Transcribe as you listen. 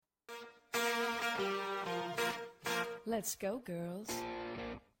Let's go, girls.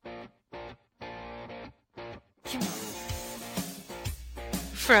 Come on.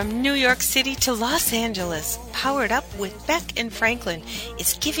 From New York City to Los Angeles, Powered Up with Beck and Franklin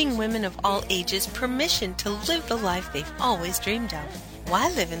is giving women of all ages permission to live the life they've always dreamed of. Why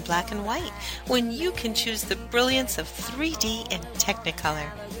live in black and white when you can choose the brilliance of 3D and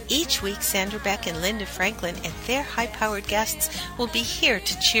Technicolor? Each week, Sandra Beck and Linda Franklin and their high-powered guests will be here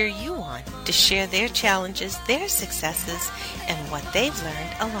to cheer you on, to share their challenges, their successes, and what they've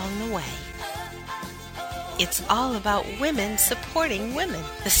learned along the way. It's all about women supporting women.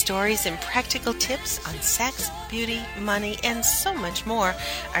 The stories and practical tips on sex, beauty, money, and so much more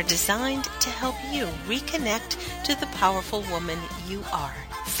are designed to help you reconnect to the powerful woman you are.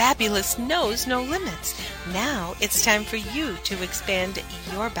 Fabulous knows no limits. Now it's time for you to expand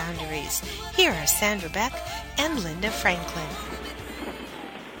your boundaries. Here are Sandra Beck and Linda Franklin.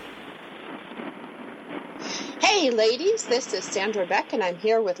 Hey ladies, this is Sandra Beck and I'm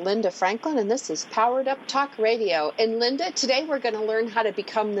here with Linda Franklin and this is Powered Up Talk Radio. And Linda, today we're going to learn how to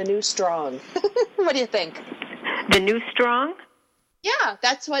become the new strong. What do you think? The new strong? Yeah,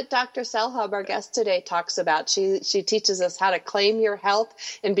 that's what Dr. Selhub, our guest today, talks about. She teaches us how to claim your health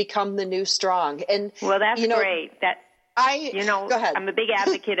and become the new strong. And well, that's great. Go ahead. I'm a big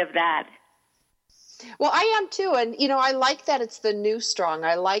advocate of that. Well, I am too. And, I like that it's the new strong.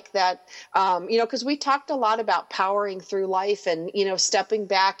 I like that, because we talked a lot about powering through life and, stepping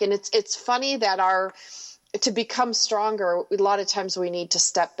back. And it's funny that to become stronger, a lot of times we need to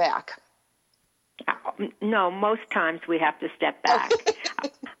step back. No, most times we have to step back.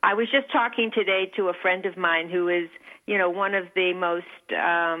 I was just talking today to a friend of mine who is, one of the most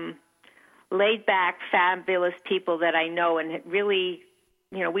laid-back, fabulous people that I know, and really,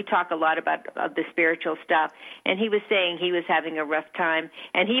 we talk a lot about the spiritual stuff, and he was saying he was having a rough time,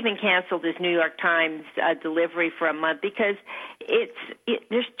 and he even canceled his New York Times delivery for a month because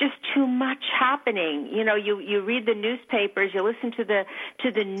there's just too much happening. You read the newspapers, you listen to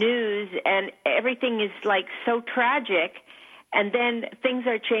the news, and everything is like so tragic. And then things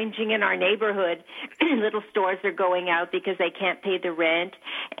are changing in our neighborhood. Little stores are going out because they can't pay the rent,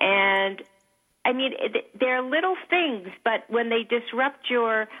 and I mean, they're little things, but when they disrupt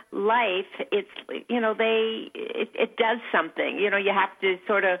your life, it does something. You have to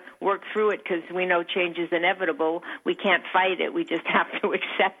sort of work through it because we know change is inevitable. We can't fight it. We just have to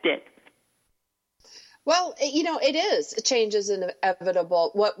accept it. Well, it is. Change is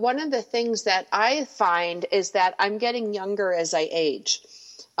inevitable. One of the things that I find is that I'm getting younger as I age.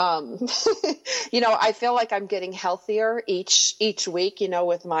 I feel like I'm getting healthier each week,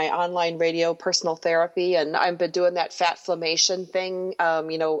 with my online radio personal therapy, and I've been doing that fatflammation thing.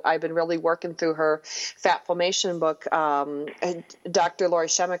 I've been really working through her fatflammation book. Dr. Lori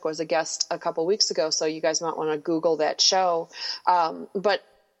Shemek was a guest a couple weeks ago, so you guys might want to Google that show. But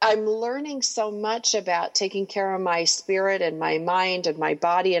I'm learning so much about taking care of my spirit and my mind and my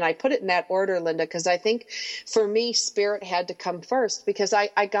body. And I put it in that order, Linda, because I think for me, spirit had to come first because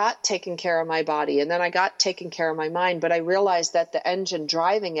I got taking care of my body and then I got taking care of my mind. But I realized that the engine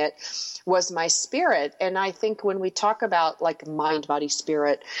driving it was my spirit. And I think when we talk about like mind, body,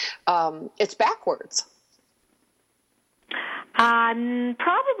 spirit, it's backwards.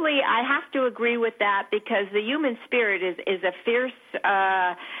 Probably I have to agree with that because the human spirit is a fierce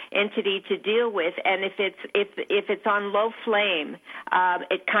entity to deal with, and if it's on low flame,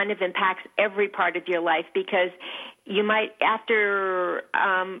 it kind of impacts every part of your life because you might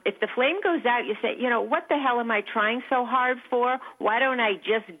if the flame goes out, you say, what the hell am I trying so hard for? Why don't I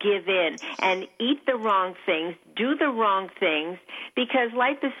just give in and eat the wrong things, do the wrong things? Because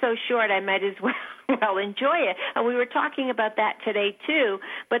life is so short, I might as well enjoy it. And we were talking about that today too,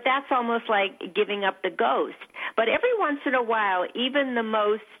 but that's almost like giving up the ghost. But every once in a while, even the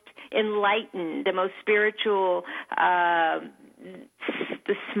most enlightened, the most spiritual,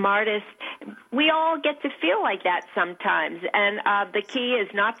 the smartest, we all get to feel like that sometimes. And the key is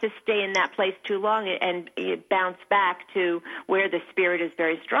not to stay in that place too long and bounce back to where the spirit is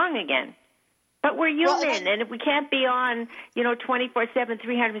very strong again. But we're human, and if we can't be on, 24/7,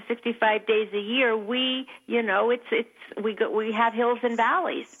 365 days a year, we have hills and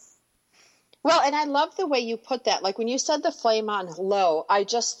valleys. Well, and I love the way you put that. Like when you said the flame on low, I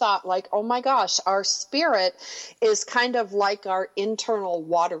just thought like, oh my gosh, our spirit is kind of like our internal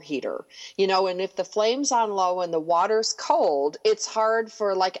water heater, and if the flame's on low and the water's cold, it's hard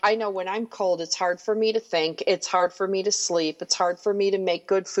for I know when I'm cold, it's hard for me to think. It's hard for me to sleep. It's hard for me to make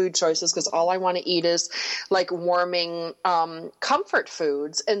good food choices because all I want to eat is warming comfort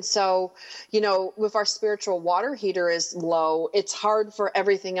foods. And so, if our spiritual water heater is low, it's hard for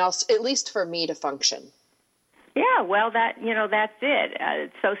everything else, at least for me to function. Yeah, well, that's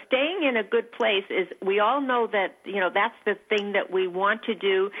it. So staying in a good place is, we all know that, that's the thing that we want to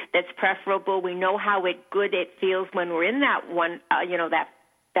do, that's preferable. We know how good it feels when we're in that one,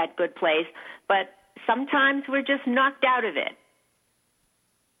 that good place. But sometimes we're just knocked out of it.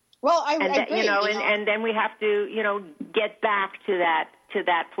 Well, I agree. And then we have to, get back to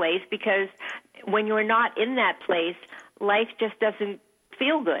that place, because when you're not in that place, life just doesn't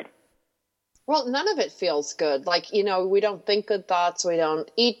feel good. Well, none of it feels good. Like, we don't think good thoughts. We don't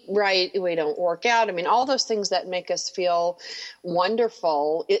eat right. We don't work out. I mean, all those things that make us feel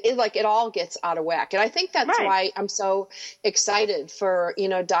wonderful, it all gets out of whack. And I think that's why I'm so excited for,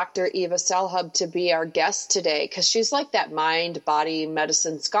 Dr. Eva Selhub to be our guest today, because she's like that mind, body,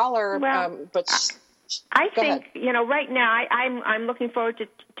 medicine scholar. Well, I think, right now I'm looking forward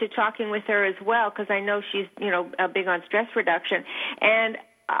to talking with her as well, because I know she's, big on stress reduction. And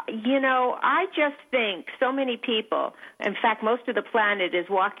I just think so many people, in fact, most of the planet is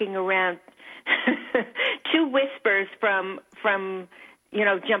walking around two whispers from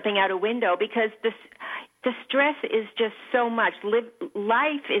jumping out a window, because the stress is just so much.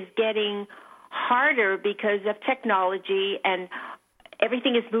 Life is getting harder because of technology, and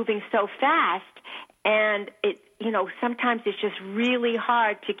everything is moving so fast. And sometimes it's just really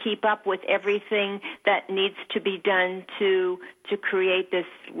hard to keep up with everything that needs to be done to create this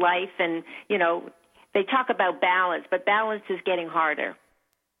life. And, they talk about balance, but balance is getting harder.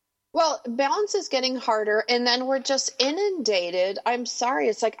 Well, balance is getting harder, and then we're just inundated. I'm sorry.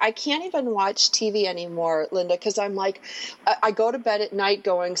 It's like I can't even watch TV anymore, Linda, because I'm like, I go to bed at night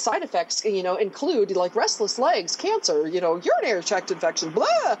going, side effects, include like restless legs, cancer, urinary tract infection, blah,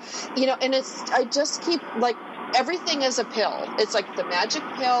 and I just keep like, everything is a pill. It's like the magic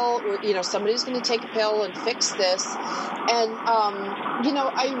pill, somebody's going to take a pill and fix this. And,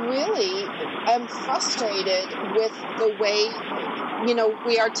 I really am frustrated with the way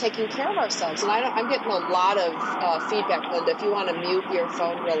we are taking care of ourselves. And I'm getting a lot of feedback, Linda. If you want to mute your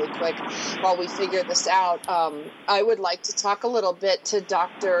phone really quick while we figure this out, I would like to talk a little bit to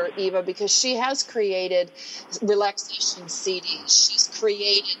Dr. Eva, because she has created relaxation CDs. She's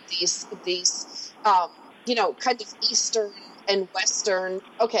created these kind of Eastern and Western.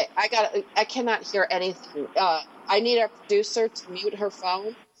 Okay, I cannot hear anything. I need our producer to mute her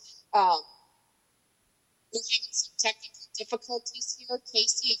phone. We're having some technical difficulties here.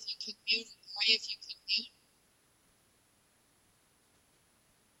 Casey, if you can mute, Roy, if you can mute.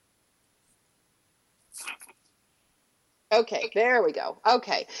 Okay, there we go.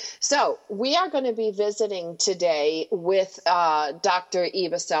 Okay, so we are going to be visiting today with Dr.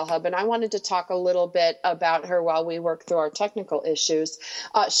 Eva Selhub, and I wanted to talk a little bit about her while we work through our technical issues.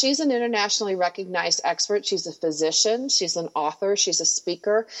 She's an internationally recognized expert. She's a physician, she's an author, she's a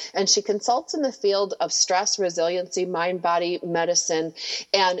speaker, and she consults in the field of stress, resiliency, mind-body medicine,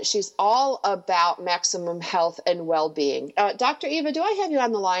 and she's all about maximum health and well-being. Dr. Eva, do I have you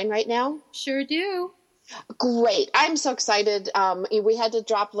on the line right now? Sure do. Great. I'm so excited. We had to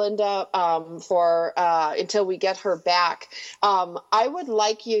drop Linda for until we get her back. I would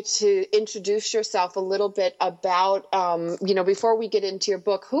like you to introduce yourself a little bit about, before we get into your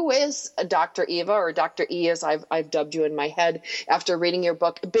book. Who is Dr. Eva, or Dr. E as I've dubbed you in my head after reading your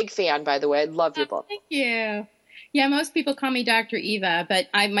book? Big fan, by the way. I love your book. Thank you. Yeah, most people call me Dr. Eva, but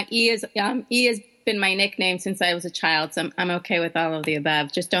my E is been my nickname since I was a child, so I'm okay with all of the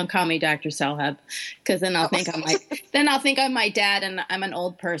above. Just don't call me Dr. Selhub, because then I'll think I'm my dad and I'm an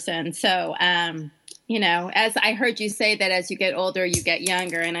old person. So, as I heard you say that as you get older, you get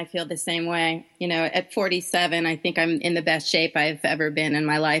younger, and I feel the same way. At 47, I think I'm in the best shape I've ever been in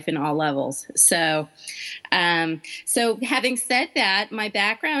my life in all levels. So having said that, my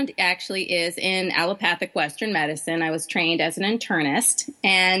background actually is in allopathic Western medicine. I was trained as an internist,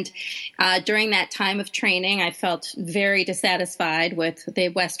 and during that time of training, I felt very dissatisfied with the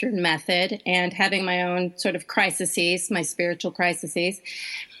Western method and having my own sort of crises, my spiritual crises.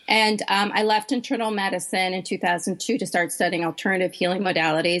 And I left internal medicine in 2002 to start studying alternative healing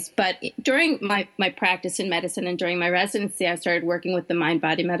modalities. But during my practice in medicine and during my residency, I started working with the Mind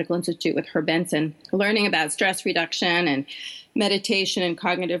Body Medical Institute with her Benson, learning about stress reduction and meditation and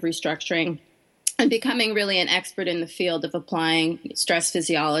cognitive restructuring, and becoming really an expert in the field of applying stress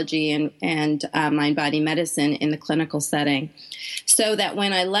physiology and mind-body medicine in the clinical setting. So that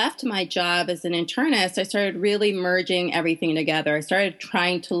when I left my job as an internist, I started really merging everything together. I started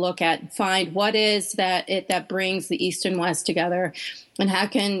trying to find what is that brings the East and West together, and how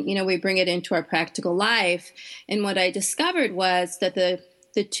can, we bring it into our practical life. And what I discovered was that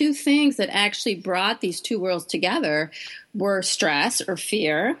the two things that actually brought these two worlds together were stress or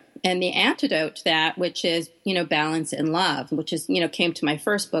fear and the antidote to that, which is, balance and love, which is, came to my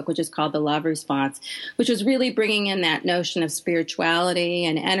first book, which is called The Love Response, which is really bringing in that notion of spirituality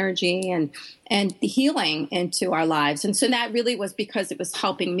and energy and healing into our lives. And so that really was because it was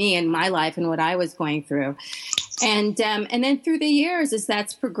helping me in my life and what I was going through. And then through the years, as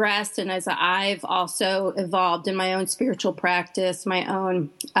that's progressed and as I've also evolved in my own spiritual practice, my own,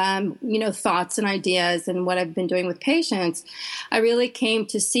 thoughts and ideas and what I've been doing with patients, I really came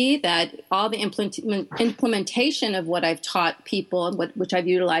to see that all the implementation of what I've taught people and which I've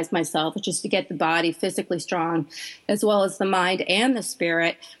utilized myself, which is to get the body physically strong, as well as the mind and the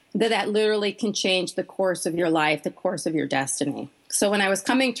spirit, that literally can change the course of your life, the course of your destiny. So when I was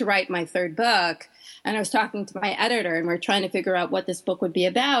coming to write my third book, and I was talking to my editor, and we were trying to figure out what this book would be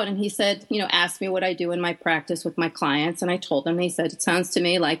about. And he said, ask me what I do in my practice with my clients. And I told him, he said, it sounds to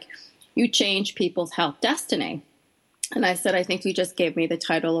me like you change people's health destiny. And I said, I think you just gave me the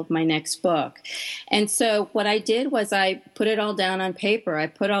title of my next book. And so what I did was I put it all down on paper. I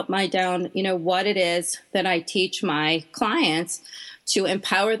put out what it is that I teach my clients to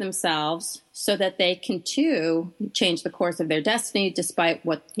empower themselves so that they can too change the course of their destiny despite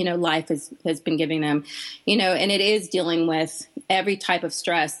what, life has been giving them, and it is dealing with every type of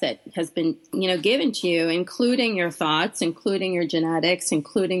stress that has been, given to you, including your thoughts, including your genetics,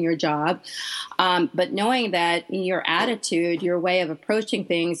 including your job. But knowing that your attitude, your way of approaching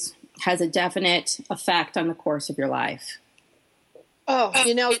things has a definite effect on the course of your life. Oh,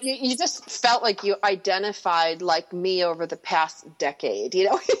 you just felt like you identified like me over the past decade.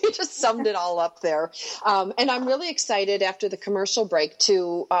 You just summed it all up there. And I'm really excited after the commercial break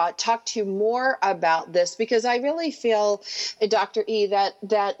to talk to you more about this, because I really feel, Dr. E, that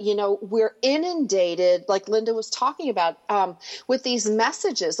we're inundated, like Linda was talking about, with these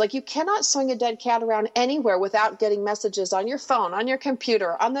messages. Like you cannot swing a dead cat around anywhere without getting messages on your phone, on your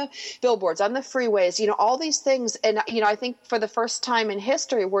computer, on the billboards, on the freeways, all these things. And, I think for the first time in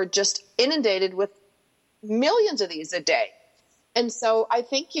history, we're just inundated with millions of these a day. And so I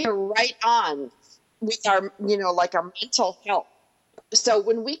think you're right on with our, our mental health. So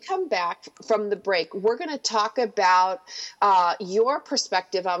when we come back from the break, we're going to talk about your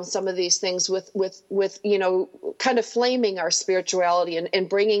perspective on some of these things with kind of flaming our spirituality and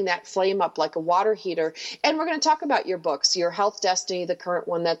bringing that flame up like a water heater. And we're going to talk about your books, your Health Destiny, the current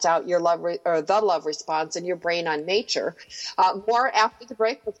one that's out, your The Love Response, and your Brain on Nature. More after the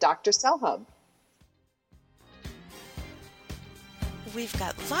break with Dr. Selhub. We've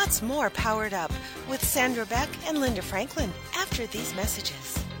got lots more Powered Up with Sandra Beck and Linda Franklin after these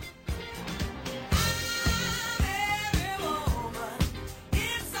messages.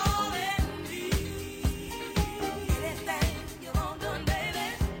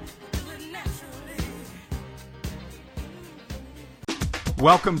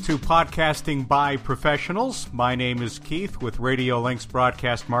 Welcome to Podcasting by Professionals. My name is Keith with Radio Links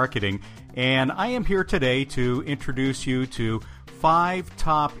Broadcast Marketing, and I am here today to introduce you to 5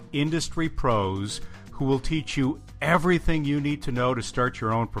 top industry pros who will teach you everything you need to know to start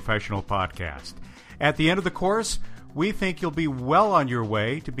your own professional podcast. At the end of the course, we think you'll be well on your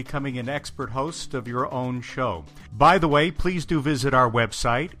way to becoming an expert host of your own show. By the way, please do visit our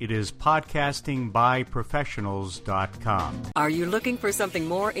website. It is podcastingbyprofessionals.com. Are you looking for something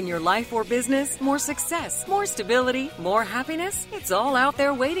more in your life or business? More success, more stability, more happiness? It's all out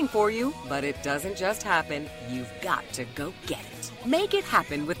there waiting for you, but it doesn't just happen. You've got to go get it. Make it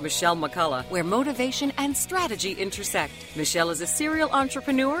happen with Michelle McCullough, where motivation and strategy intersect. Michelle is a serial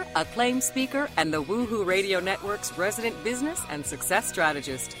entrepreneur, acclaimed speaker, and the Woohoo Radio Network's resident business and success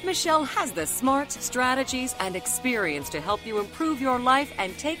strategist. Michelle has the smarts, strategies, and experience to help you improve your life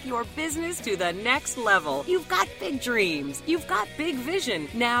and take your business to the next level. You've got big dreams. You've got big vision.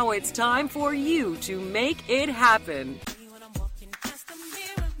 Now it's time for you to make it happen.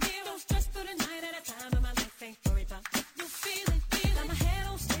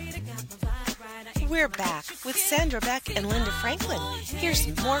 We're back with Sandra Beck and Linda Franklin. Here's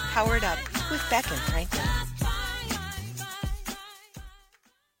more Powered Up with Beck and Franklin.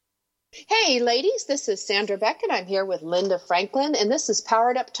 Hey, ladies, this is Sandra Beck, and I'm here with Linda Franklin, and this is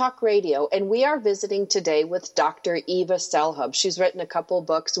Powered Up Talk Radio, and we are visiting today with Dr. Eva Selhub. She's written a couple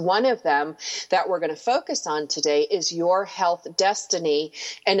books. One of them that we're going to focus on today is Your Health Destiny,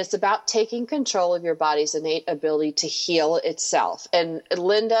 and it's about taking control of your body's innate ability to heal itself. And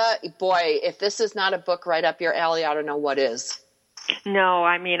Linda, boy, if this is not a book right up your alley, I don't know what is. No,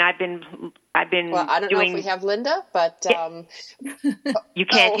 I mean, I've been. Well, I don't know if we have Linda, but you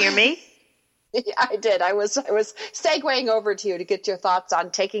can't hear me. Yeah, I did. I was segueing over to you to get your thoughts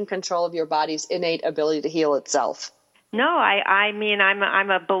on taking control of your body's innate ability to heal itself. No, I mean, I'm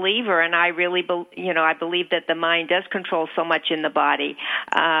a believer, and I really, I believe that the mind does control so much in the body.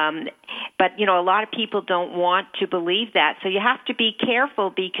 But, a lot of people don't want to believe that. So you have to be careful,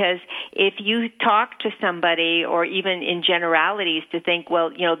 because if you talk to somebody, or even in generalities, to think,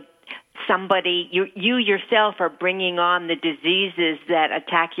 well, somebody, you yourself are bringing on the diseases that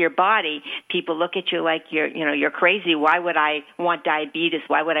attack your body. People look at you like you're crazy. Why would I want diabetes?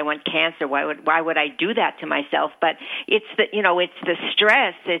 Why would I want cancer? Why would I do that to myself? But it's the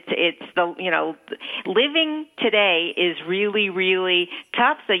stress. It's the, living today is really, really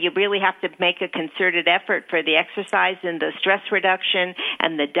tough. So you really have to make a concerted effort for the exercise and the stress reduction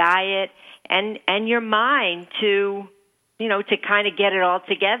and the diet and your mind to kind of get it all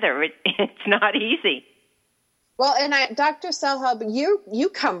together. It's not easy. Well, and Dr. Selhub, you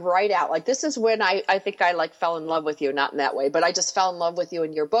come right out. Like, this is when I think I fell in love with you, not in that way, but I just fell in love with you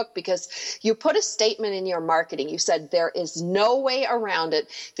in your book, because you put a statement in your marketing. You said, there is no way around it.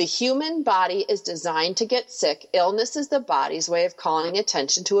 The human body is designed to get sick. Illness is the body's way of calling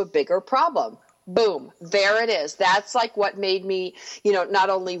attention to a bigger problem. Boom, there it is. That's what made me,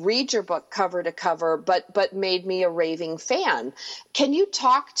 not only read your book cover to cover, but made me a raving fan. Can you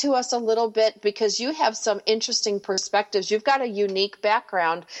talk to us a little bit, because you have some interesting perspectives. You've got a unique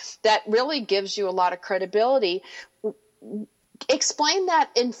background that really gives you a lot of credibility. Explain that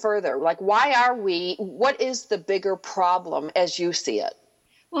in further. What is the bigger problem as you see it?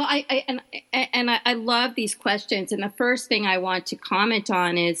 Well, I love these questions. And the first thing I want to comment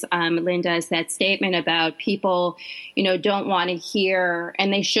on is, Linda, is that statement about people, don't want to hear,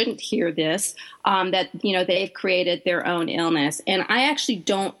 and they shouldn't hear this, that, they've created their own illness. And I actually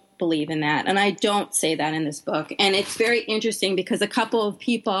don't believe in that. And I don't say that in this book. And it's very interesting, because a couple of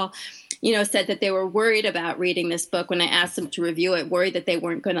people, said that they were worried about reading this book when I asked them to review it, worried that they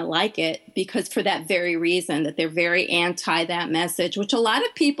weren't going to like it, because for that very reason, that they're very anti that message, which a lot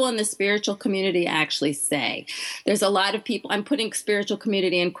of people in the spiritual community actually say. There's a lot of people, I'm putting spiritual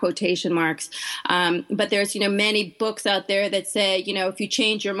community in quotation marks, but there's, many books out there that say, if you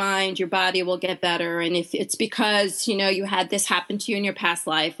change your mind, your body will get better. And if it's because, you had this happen to you in your past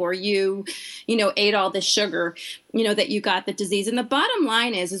life, or you ate all this sugar, that you got the disease. And the bottom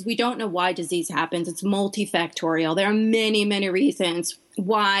line is we don't know why disease happens. It's multifactorial. There are many, many reasons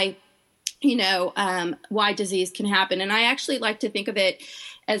why, why disease can happen. And I actually like to think of it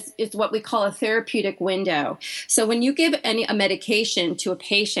as it's what we call a therapeutic window. So when you give a medication to a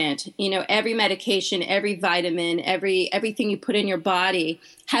patient, every medication, every vitamin, everything you put in your body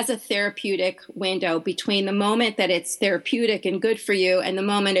has a therapeutic window between the moment that it's therapeutic and good for you and the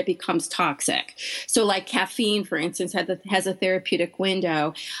moment it becomes toxic. So like caffeine, for instance, has a therapeutic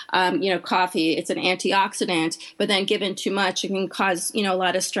window. Coffee, it's an antioxidant, but then given too much, it can cause, a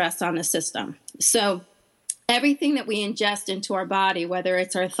lot of stress on the system. So everything that we ingest into our body, whether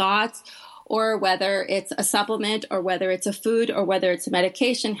it's our thoughts or whether it's a supplement or whether it's a food or whether it's a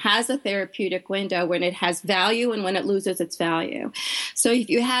medication, has a therapeutic window when it has value and when it loses its value. So if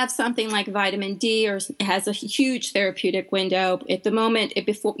you have something like vitamin D, or it has a huge therapeutic window, at the moment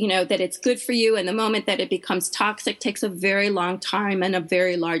that it's good for you, and the moment that it becomes toxic takes a very long time and a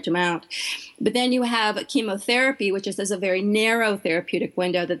very large amount. But then you have chemotherapy, which is a very narrow therapeutic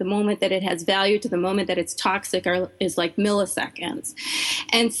window, that the moment that it has value to the moment that it's toxic is like milliseconds.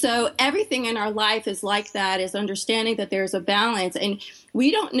 And so everything in our life is like that, is understanding that there's a balance. And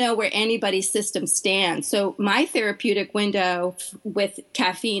we don't know where anybody's system stands. So my therapeutic window with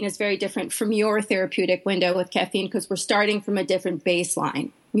caffeine is very different from your therapeutic window with caffeine, because we're starting from a different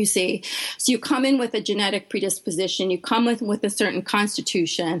baseline. You see, so you come in with a genetic predisposition, you come with a certain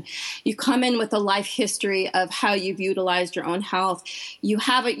constitution, you come in with a life history of how you've utilized your own health. You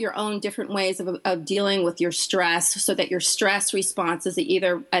have your own different ways of dealing with your stress, so that your stress response is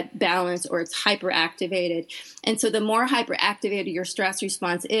either at balance or it's hyperactivated. And so the more hyperactivated your stress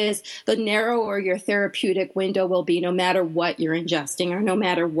response is, the narrower your therapeutic window will be, no matter what you're ingesting or no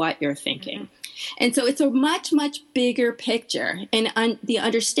matter what you're thinking. And so it's a much, much bigger picture. And the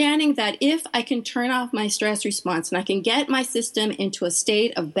understanding that if I can turn off my stress response and I can get my system into a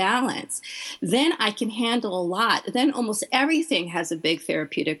state of balance, then I can handle a lot. Then almost everything has a big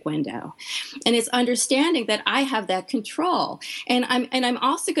therapeutic window. And it's understanding that I have that control. And I'm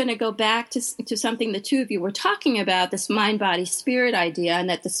also going to go back to something the two of you were talking about, this mind, body, spirit idea, and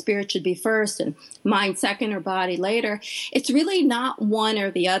that the spirit should be first and mind second or body later. It's really not one or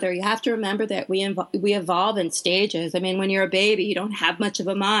the other. You have to remember that we evolve in stages. I mean, when you're a baby, you don't have much of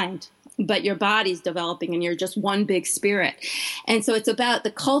a mind. but your body's developing and you're just one big spirit. And so it's about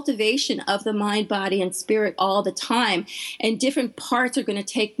the cultivation of the mind, body, and spirit all the time. And different parts are going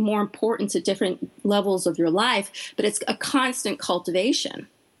to take more importance at different levels of your life, but it's a constant cultivation.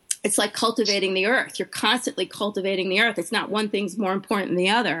 It's like cultivating the earth. You're constantly cultivating the earth. It's not one thing's more important than the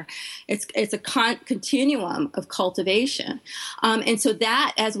other. It's a continuum of cultivation. And so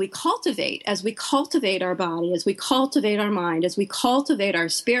that as we cultivate our body, as we cultivate our mind, as we cultivate our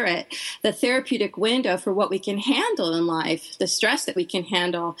spirit, the therapeutic window for what we can handle in life, the stress that we can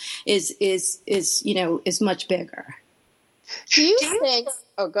handle is much bigger. Do you think,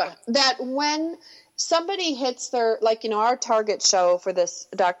 that when somebody hits their, our target show for this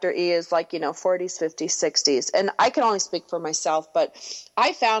Dr. E is 40s, 50s, 60s. And I can only speak for myself, but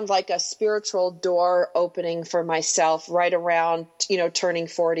I found a spiritual door opening for myself right around, turning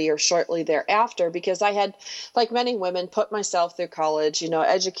 40 or shortly thereafter, because I had, like many women, put myself through college,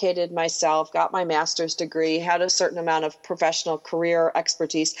 educated myself, got my master's degree, had a certain amount of professional career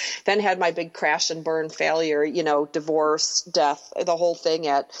expertise, then had my big crash and burn failure, divorce, death, the whole thing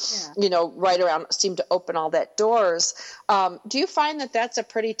right around, seemed to open all that doors. Do you find that that's a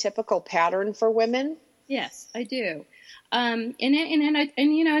pretty typical pattern for women? Yes, I do. And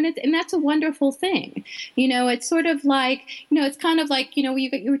that's a wonderful thing. It's sort of like, it's kind of like,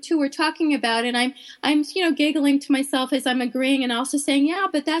 you two were talking about it, and I'm giggling to myself as I'm agreeing and also saying, yeah,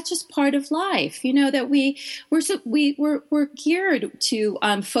 but that's just part of life. That we're geared to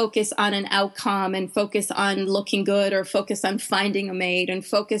focus on an outcome and focus on looking good, or focus on finding a mate and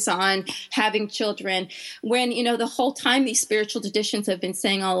focus on having children, when, the whole time these spiritual traditions have been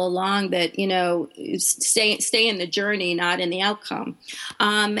saying all along that, stay in the journey, not in the outcome.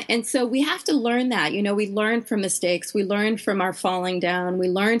 And so we have to learn that. We learn from mistakes. We learn from our falling down. We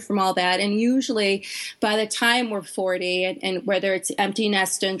learn from all that. And usually by the time we're 40, and whether it's empty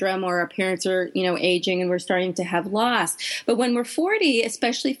nest syndrome or our parents are, aging and we're starting to have loss. But when we're 40,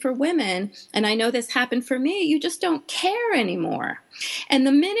 especially for women, and I know this happened for me, you just don't care anymore. And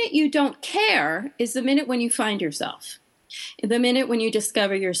the minute you don't care is the minute when you find yourself. The minute when you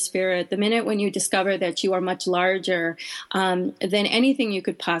discover your spirit, the minute when you discover that you are much larger than anything you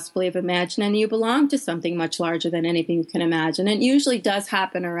could possibly have imagined, and you belong to something much larger than anything you can imagine. And it usually does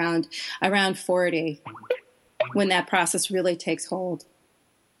happen around 40, when that process really takes hold.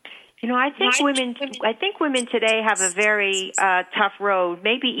 I think women today have a very tough road,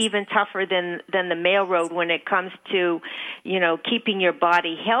 maybe even tougher than the male road when it comes to, keeping your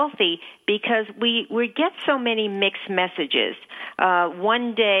body healthy, because we get so many mixed messages.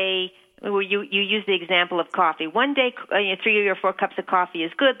 One day, you use the example of coffee. One day, 3 or 4 cups of coffee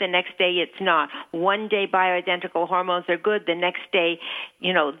is good. The next day, it's not. One day, bioidentical hormones are good. The next day,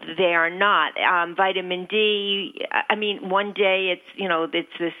 they are not. Vitamin D. One day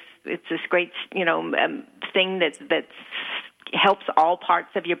it's this great, thing that helps all parts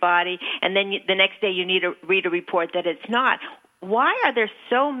of your body, and then the next day you need to read a report that it's not. Why are there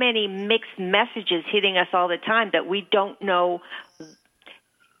so many mixed messages hitting us all the time that we don't know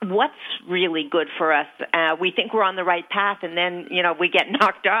what's really good for us? We think we're on the right path, and then we get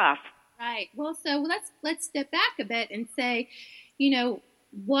knocked off. Right. Well, so let's step back a bit and say,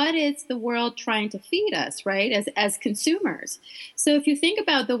 what is the world trying to feed us, right, as consumers? So if you think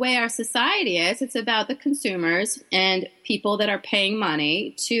about the way our society is, it's about the consumers and people that are paying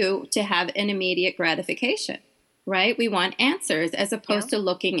money to have an immediate gratification, right? We want answers as opposed to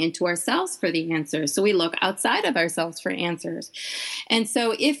looking into ourselves for the answers. So we look outside of ourselves for answers. And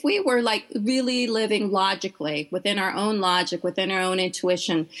so if we were really living logically, within our own logic, within our own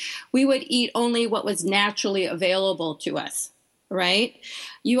intuition, we would eat only what was naturally available to us. Right?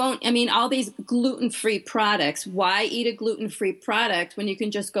 You won't, all these gluten-free products. Why eat a gluten-free product when you can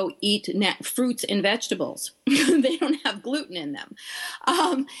just go eat fruits and vegetables? They don't have gluten in them.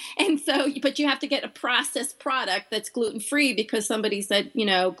 And so, but you have to get a processed product that's gluten-free because somebody said,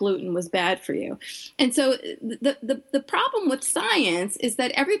 gluten was bad for you. And so the problem with science is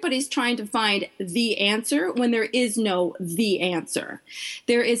that everybody's trying to find the answer when there is no the answer.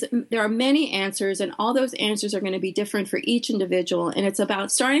 There are many answers, and all those answers are going to be different for each individual. And it's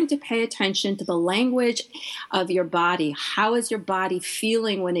about starting to pay attention to the language of your body. How is your body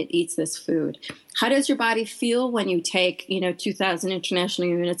feeling when it eats this food? How does your body feel when you take, 2,000 international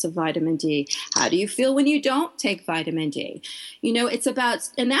units of vitamin D? How do you feel when you don't take vitamin D? It's about,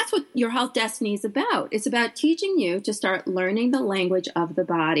 and that's what your health destiny is about. It's about teaching you to start learning the language of the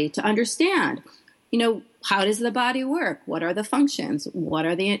body, to understand how does the body work? What are the functions?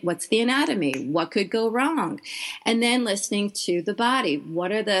 What's the anatomy? What could go wrong? And then listening to the body.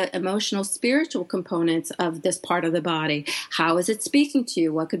 What are the emotional, spiritual components of this part of the body? How is it speaking to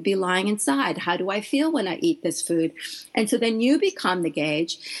you? What could be lying inside? How do I feel when I eat this food? And so then you become the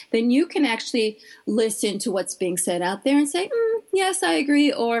gauge. Then you can actually listen to what's being said out there and say, yes, I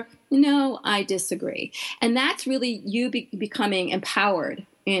agree, or no, I disagree. And that's really you becoming empowered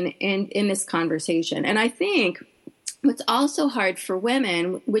in this conversation. And I think what's also hard for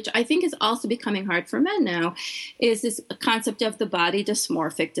women, which I think is also becoming hard for men now, is this concept of the body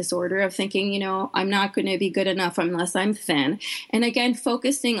dysmorphic disorder of thinking, I'm not going to be good enough unless I'm thin. And again,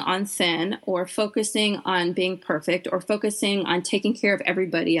 focusing on thin or focusing on being perfect or focusing on taking care of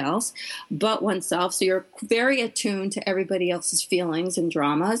everybody else but oneself. So you're very attuned to everybody else's feelings and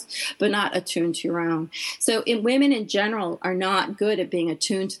dramas, but not attuned to your own. So women in general are not good at being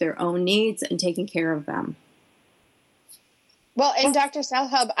attuned to their own needs and taking care of them. Well, and Dr.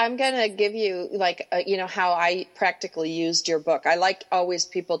 Selhub, I'm going to give you how I practically used your book. I like always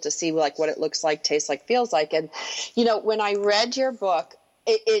people to see what it looks like, tastes like, feels like. And, when I read your book,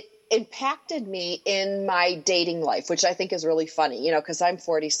 it impacted me in my dating life, which I think is really funny, because I'm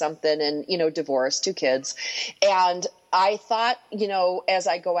 40 something and, divorced, 2 kids. And I thought, as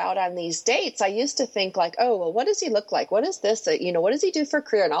I go out on these dates, I used to think oh, well, what does he look like? What is this? What does he do for a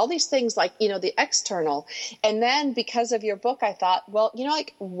career? And all these things the external. And then because of your book, I thought, well,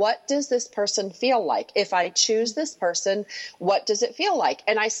 what does this person feel like? If I choose this person, what does it feel like?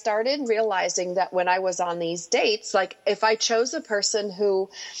 And I started realizing that when I was on these dates, if I chose a person who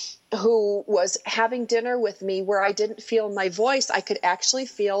was having dinner with me where I didn't feel my voice, I could actually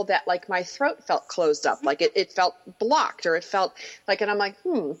feel that my throat felt closed up, it felt blocked, or it felt and I'm like,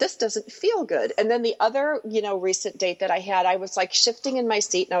 this doesn't feel good. And then the other, recent date that I had, I was shifting in my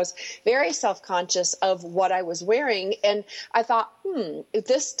seat and I was very self-conscious of what I was wearing. And I thought,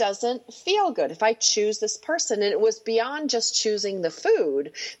 this doesn't feel good if I choose this person. And it was beyond just choosing the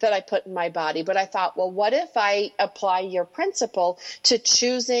food that I put in my body. But I thought, well, what if I apply your principle to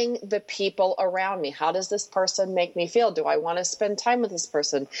choosing the people around me? How does this person make me feel? Do I want to spend time with this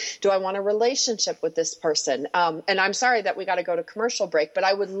person? Do I want a relationship with this person? And I'm sorry that we got to go to commercial break, but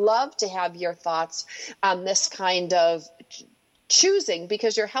I would love to have your thoughts on this kind of choosing,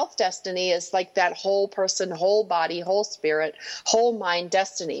 because your health destiny is that whole person, whole body, whole spirit, whole mind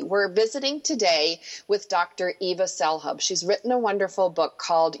destiny. We're visiting today with Dr. Eva Selhub. She's written a wonderful book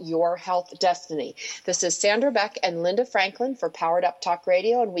called Your Health Destiny. This is Sandra Beck and Linda Franklin for Powered Up Talk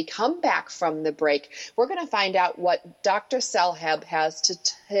Radio. And we come back from the break. We're going to find out what Dr. Selhub has to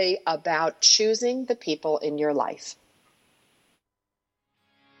say about choosing the people in your life.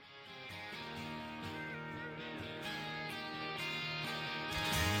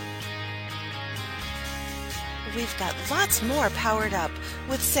 We've got lots more Powered Up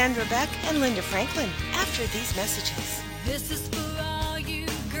with Sandra Beck and Linda Franklin after these messages. This is for all you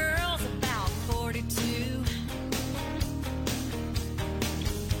girls about 42.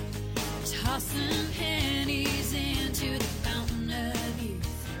 Tossing pennies into the fountain of youth.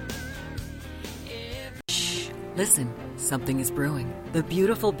 Listen, something is brewing. The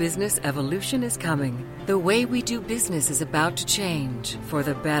beautiful business evolution is coming. The way we do business is about to change for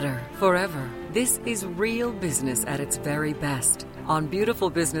the better, forever. This is real business at its very best. On Beautiful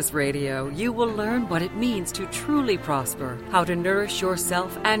Business Radio, you will learn what it means to truly prosper, how to nourish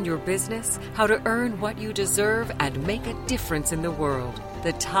yourself and your business, how to earn what you deserve and make a difference in the world.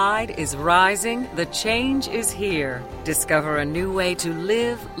 The tide is rising, the change is here. Discover a new way to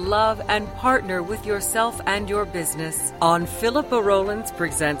live, love, and partner with yourself and your business on Philippa Rowlands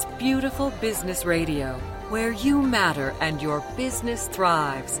Presents Beautiful Business Radio, where you matter and your business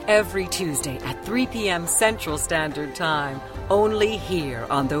thrives, every Tuesday at 3 p.m. Central Standard Time, only here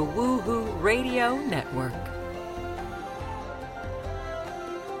on the Woohoo Radio Network.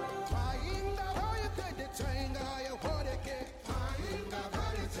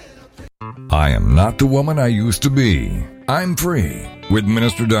 I am not the woman I used to be. I'm free with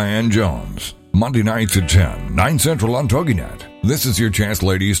Minister Diane Jones. Monday nights at 10, 9 Central on TogiNet. This is your chance,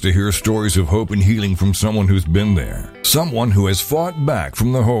 ladies, to hear stories of hope and healing from someone who's been there. Someone who has fought back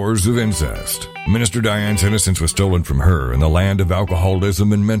from the horrors of incest. Minister Diane's innocence was stolen from her in the land of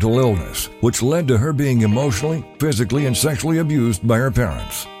alcoholism and mental illness, which led to her being emotionally, physically, and sexually abused by her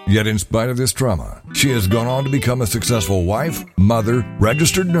parents. Yet in spite of this trauma, she has gone on to become a successful wife, mother,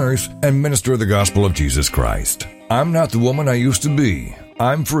 registered nurse, and minister of the gospel of Jesus Christ. I'm not the woman I used to be.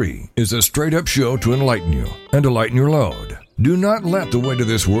 I'm Free is a straight-up show to enlighten you and to lighten your load. Do not let the weight of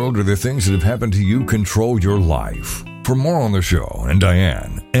this world or the things that have happened to you control your life. For more on the show and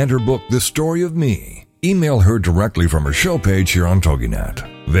Diane, and her book, The Story of Me. Email her directly from her show page here on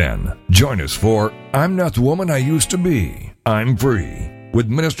TogiNet. Then, join us for I'm Not the Woman I Used to Be, I'm Free, with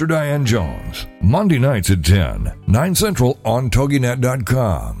Minister Diane Jones. Monday nights at 10, 9 Central on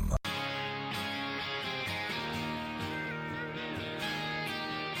TogiNet.com.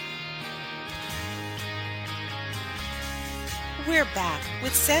 We're back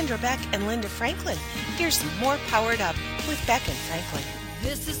with Sandra Beck and Linda Franklin. Here's more Powered Up with Beck and Franklin.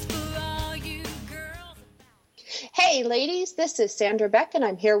 This is for all you girls. Hey ladies, this is Sandra Beck and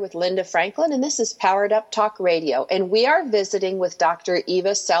I'm here with Linda Franklin and this is Powered Up Talk Radio, and we are visiting with Dr.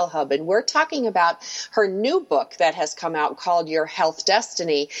 Eva Selhub, and we're talking about her new book that has come out called Your Health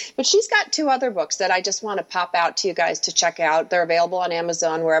Destiny. But she's got 2 other books that I just want to pop out to you guys to check out. They're available on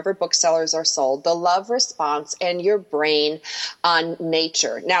Amazon, wherever booksellers are sold. The Love Response and Your Brain on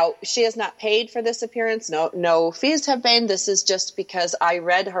Nature. Now, she has not paid for this appearance. No fees have been. This is just because I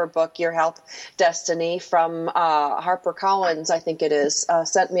read her book, Your Health Destiny, from HarperCollins, I think it is,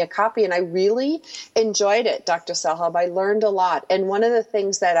 sent me a copy, and I really enjoyed it, Dr. Selhub. I learned a lot. And one of the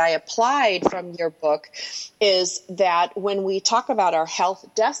things that I applied from your book is that when we talk about our health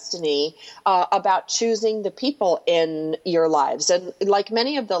destiny, about choosing the people in your lives. And like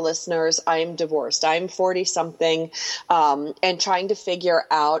many of the listeners, I'm divorced. I'm 40-something and trying to figure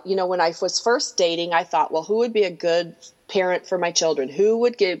out, when I was first dating, I thought, well, who would be a good parent for my children? Who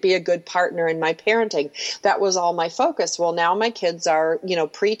would be a good partner in my parenting? That was all my focus. Well, now my kids are,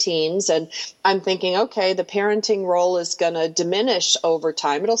 preteens, and I'm thinking, okay, the parenting role is going to diminish over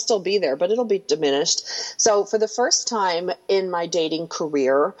time. It'll still be there, but it'll be diminished. So for the first time in my dating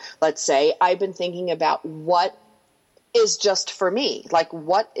career, let's say, I've been thinking about what is just for me, like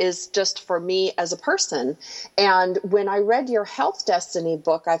what is just for me as a person. And when I read your Health Destiny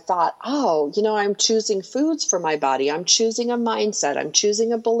book, I thought, I'm choosing foods for my body. I'm choosing a mindset. I'm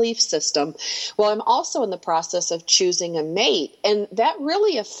choosing a belief system. Well, I'm also in the process of choosing a mate. And that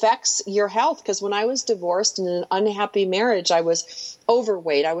really affects your health, because when I was divorced in an unhappy marriage, I was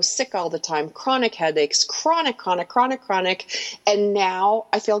overweight. I was sick all the time, chronic headaches, chronic. And now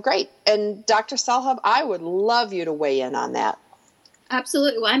I feel great. And Dr. Selhub, I would love you to weigh in on that.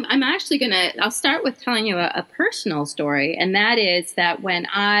 Absolutely. Well, I'm actually I'll start with telling you a personal story. And that is that when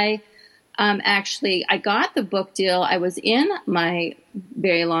I got the book deal, I was in my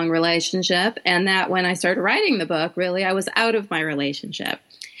very long relationship. And that when I started writing the book, really, I was out of my relationship.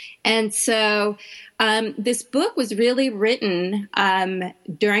 And so this book was really written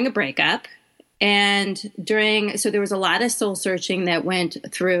during a breakup. And so there was a lot of soul searching that went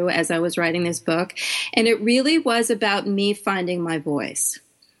through as I was writing this book. And it really was about me finding my voice.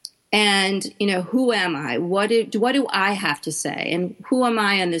 And, who am I? What do I have to say? And who am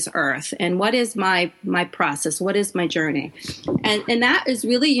I on this earth? And what is my process? What is my journey? And that is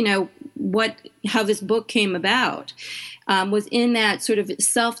really, how this book came about, was in that sort of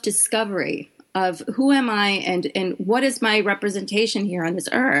self-discovery of who am I and what is my representation here on this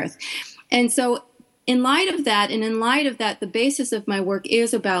earth. And so in light of that, the basis of my work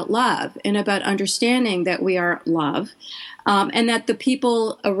is about love and about understanding that we are love, and that the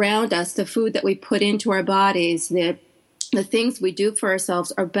people around us, the food that we put into our bodies, the things we do for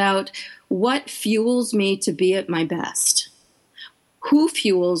ourselves are about what fuels me to be at my best. Who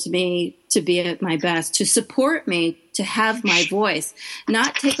fuels me to be at my best, to support me, to have my voice,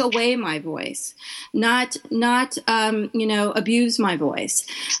 not take away my voice, not abuse my voice,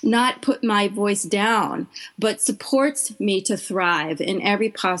 not put my voice down, but supports me to thrive in every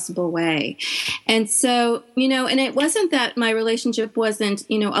possible way. And so, and it wasn't that my relationship wasn't,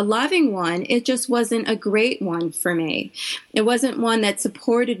 a loving one. It just wasn't a great one for me. It wasn't one that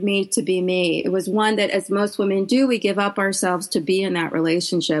supported me to be me. It was one that, as most women do, we give up ourselves to be in that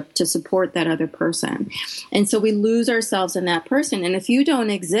relationship to support that other person. And so we lose ourselves in that person. And if you don't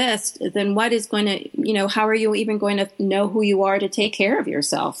exist, then what is going to, how are you even going to know who you are to take care of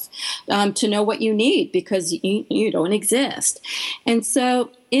yourself, to know what you need, because you don't exist. And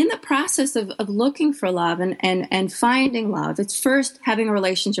so in the process of looking for love and finding love, it's first having a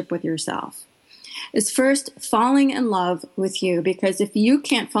relationship with yourself. It's first falling in love with you, because if you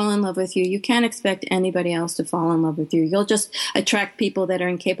can't fall in love with you, you can't expect anybody else to fall in love with you. You'll just attract people that are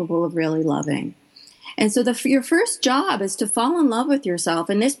incapable of really loving. And so your first job is to fall in love with yourself.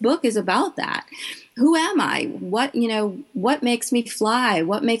 And this book is about that. Who am I? What makes me fly?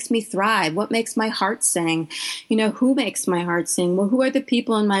 What makes me thrive? What makes my heart sing? Who makes my heart sing? Well, who are the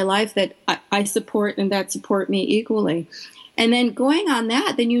people in my life that I support and that support me equally? And then going on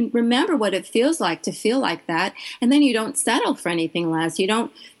that, then you remember what it feels like to feel like that. And then you don't settle for anything less. You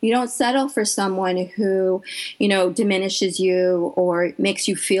don't settle for someone who, diminishes you or makes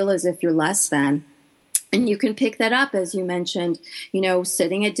you feel as if you're less than. And you can pick that up, as you mentioned,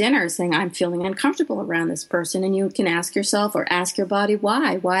 sitting at dinner saying, I'm feeling uncomfortable around this person. And you can ask yourself or ask your body,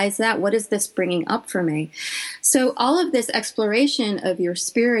 why? Why is that? What is this bringing up for me? So all of this exploration of your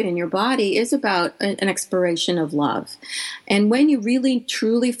spirit and your body is about an exploration of love. And when you really,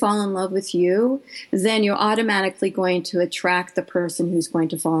 truly fall in love with you, then you're automatically going to attract the person who's going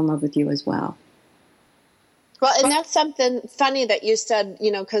to fall in love with you as well. Well, and that's something funny that you said,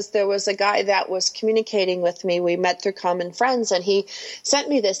 because there was a guy that was communicating with me. We met through common friends, and he sent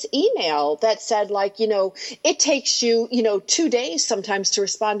me this email that said, it takes you, 2 days sometimes to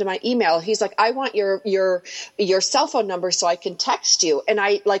respond to my email. He's like, I want your cell phone number so I can text you. And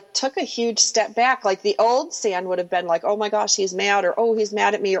I took a huge step back. The old San would have been like, oh my gosh, he's mad, or oh, he's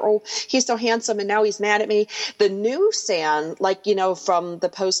mad at me, or oh, he's so handsome and now he's mad at me. The new San, from the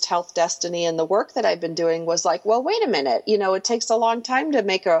post-health destiny and the work that I've been doing was well, wait a minute, it takes a long time to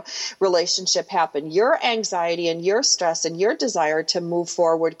make a relationship happen. Your anxiety and your stress and your desire to move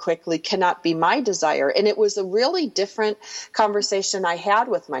forward quickly cannot be my desire. And it was a really different conversation I had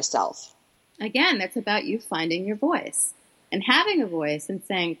with myself. Again, that's about you finding your voice and having a voice and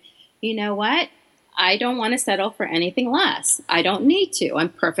saying, you know what? I don't want to settle for anything less. I don't need to. I'm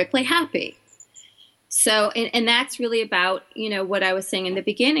perfectly happy. So, and that's really about, what I was saying in the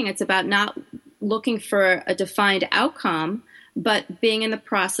beginning. It's about not looking for a defined outcome, but being in the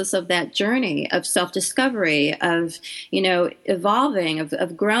process of that journey of self-discovery, of, evolving,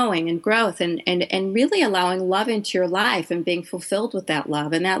 of growing and growth, and really allowing love into your life and being fulfilled with that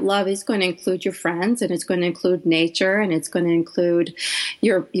love. And that love is going to include your friends, and it's going to include nature, and it's going to include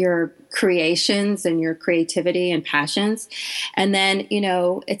your creations and your creativity and passions. And then,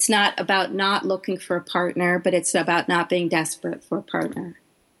 it's not about not looking for a partner, but it's about not being desperate for a partner.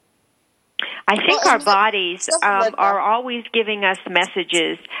 I think our bodies are always giving us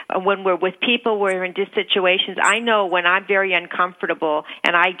messages when we're with people, we're in situations. I know when I'm very uncomfortable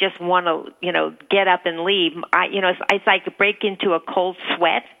and I just want to, get up and leave, it's like to break into a cold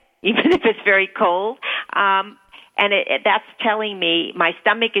sweat, even if it's very cold. And that's telling me my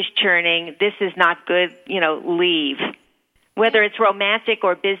stomach is churning. This is not good, leave. Whether it's romantic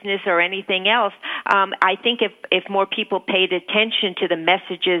or business or anything else, I think if more people paid attention to the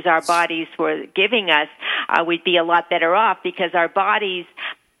messages our bodies were giving us, we'd be a lot better off, because our bodies,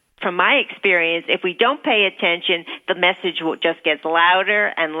 from my experience, if we don't pay attention, the message just gets louder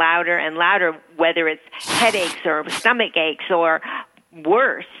and louder and louder, whether it's headaches or stomach aches or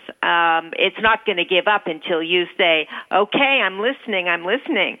worse. It's not going to give up until you say, okay, I'm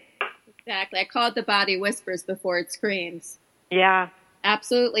listening. Exactly. I call it the body whispers before it screams. Yeah,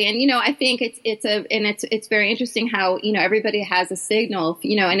 absolutely. And, I think it's very interesting how, everybody has a signal,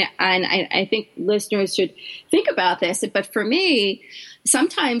 and I think listeners should think about this. But for me,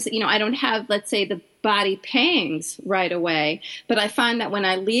 sometimes, I don't have, let's say, the body pangs right away, but I find that when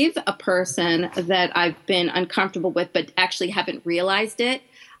I leave a person that I've been uncomfortable with, but actually haven't realized it,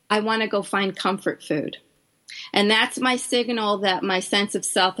 I want to go find comfort food. And that's my signal that my sense of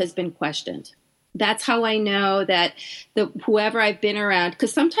self has been questioned. That's how I know that whoever I've been around,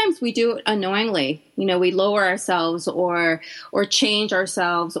 because sometimes we do it unknowingly. We lower ourselves or change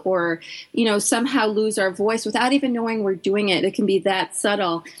ourselves or, somehow lose our voice without even knowing we're doing it. It can be that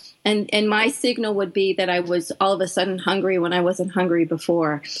subtle. And my signal would be that I was all of a sudden hungry when I wasn't hungry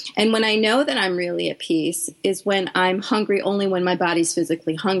before. And when I know that I'm really at peace is when I'm hungry only when my body's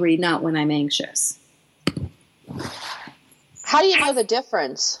physically hungry, not when I'm anxious. How do you know the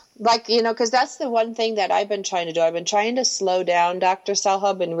difference? Because that's the one thing that I've been trying to do. I've been trying to slow down, Dr.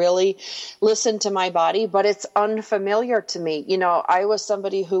 Selhub, and really listen to my body, but it's unfamiliar to me. I was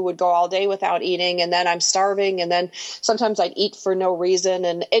somebody who would go all day without eating, and then I'm starving, and then sometimes I'd eat for no reason.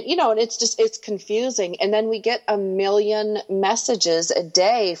 And it's confusing. And then we get a million messages a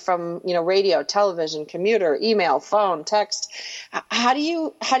day from, radio, television, computer, email, phone, text. How do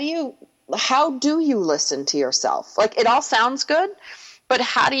you listen to yourself? It all sounds good, but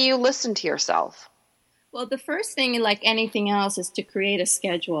how do you listen to yourself? Well, the first thing, like anything else, is to create a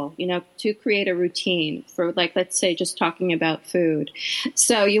schedule, to create a routine for, like, let's say, just talking about food.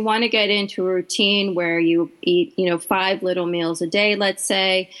 So you want to get into a routine where you eat, 5 little meals a day, let's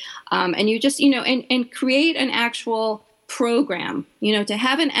say, and you just, and create an actual program, to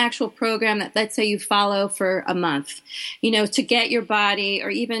have an actual program that, let's say, you follow for a month, to get your body, or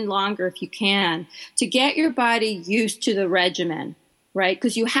even longer if you can, to get your body used to the regimen. Right?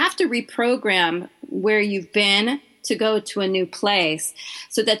 Because you have to reprogram where you've been to go to a new place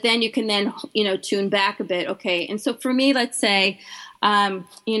so that then you can then, tune back a bit. Okay. And so for me, let's say, after,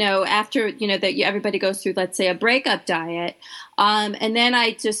 that everybody goes through, let's say, a breakup diet. And then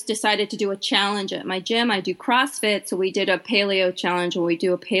I just decided to do a challenge at my gym. I do CrossFit. So we did a paleo challenge where we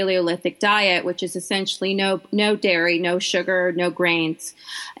do a Paleolithic diet, which is essentially no dairy, no sugar, no grains.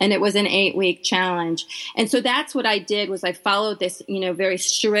 And it was an 8-week challenge. And so that's what I did, was I followed this, very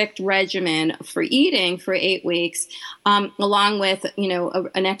strict regimen for eating for 8 weeks, along with,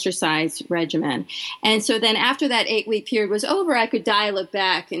 an exercise regimen. And so then after that 8-week period was over, I could dial it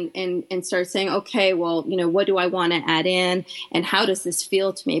back and start saying, okay, well, what do I want to add in? And how does this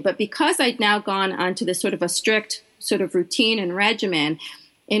feel to me? But because I'd now gone onto this sort of a strict sort of routine and regimen,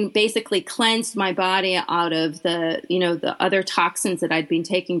 and basically cleansed my body out of the other toxins that I'd been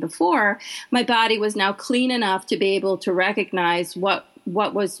taking before, my body was now clean enough to be able to recognize what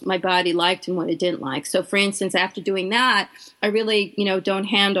was my body liked and what it didn't like. So for instance, after doing that, I really, don't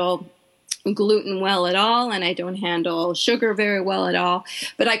handle gluten well at all, and I don't handle sugar very well at all.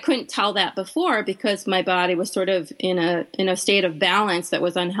 But I couldn't tell that before because my body was sort of in a state of balance that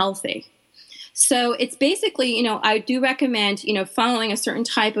was unhealthy. So it's basically, I do recommend, following a certain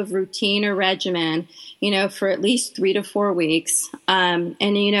type of routine or regimen, for at least 3 to 4 weeks, and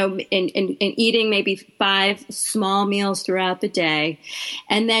eating maybe 5 small meals throughout the day,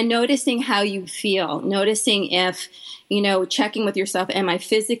 and then noticing how you feel, noticing if, checking with yourself, am I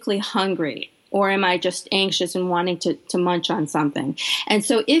physically hungry? Or am I just anxious and wanting to munch on something? And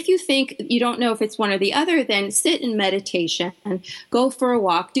so if you think you don't know if it's one or the other, then sit in meditation and go for a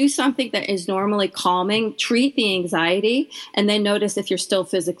walk. Do something that is normally calming. Treat the anxiety. And then notice if you're still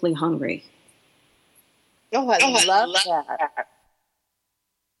physically hungry. Oh, I love that.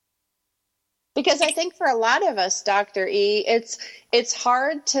 Because I think for a lot of us, Dr. E, it's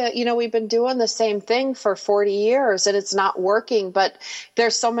hard to, we've been doing the same thing for 40 years and it's not working, but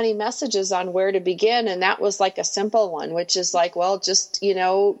there's so many messages on where to begin. And that was like a simple one, which is like, well, just,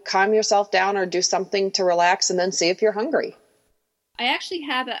 calm yourself down or do something to relax and then see if you're hungry. I actually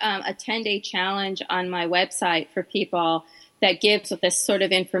have a 10-day challenge on my website for people that gives this sort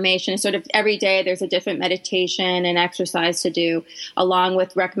of information. Sort of every day there's a different meditation and exercise to do, along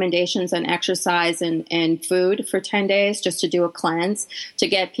with recommendations on exercise and food for 10 days, just to do a cleanse to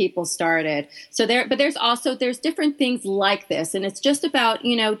get people started. So there's different things like this. And it's just about,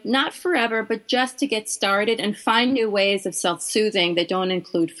 not forever, but just to get started and find new ways of self-soothing that don't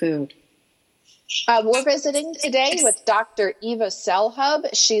include food. We're visiting today with Dr. Eva Selhub.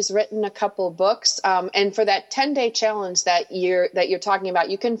 She's written a couple books, and for that 10-day challenge that you're talking about,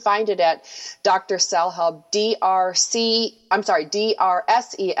 you can find it at Dr. Selhub,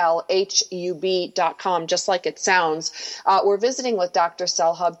 DRSELHUB.com, just like it sounds. We're visiting with Dr.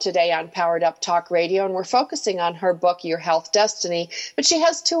 Selhub today on Powered Up Talk Radio, and we're focusing on her book, Your Health Destiny, but she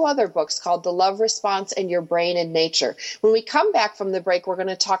has 2 other books called The Love Response and Your Brain and Nature. When we come back from the break, we're going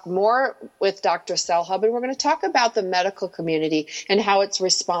to talk more with Dr. Selhub, and we're going to talk about the medical community and how it's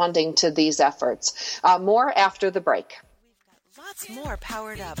responding to these efforts. More after the break. We've got lots more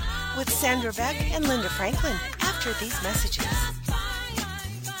Powered Up with Sandra Beck and Linda Franklin after these messages.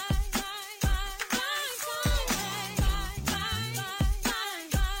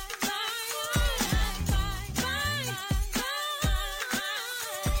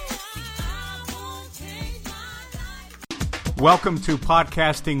 Welcome to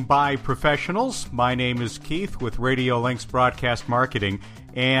Podcasting by Professionals. My name is Keith with Radio Links Broadcast Marketing,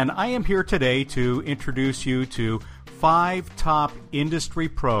 and I am here today to introduce you to 5 top industry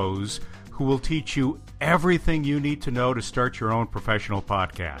pros who will teach you everything you need to know to start your own professional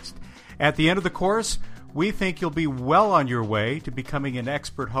podcast. At the end of the course, we think you'll be well on your way to becoming an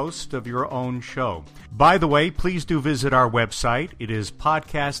expert host of your own show. By the way, please do visit our website. It is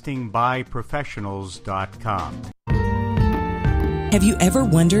podcastingbyprofessionals.com. Have you ever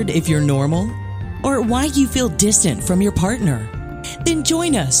wondered if you're normal or why you feel distant from your partner? Then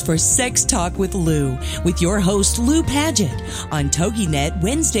join us for Sex Talk with Lou with your host Lou Paget on TogiNet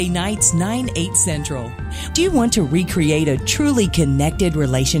Wednesday nights 9/8 Central. Do you want to recreate a truly connected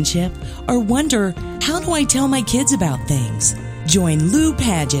relationship or wonder, how do I tell my kids about things? Join Lou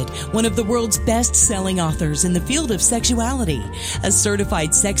Paget, one of the world's best-selling authors in the field of sexuality, a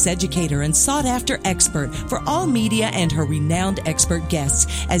certified sex educator and sought-after expert for all media, and her renowned expert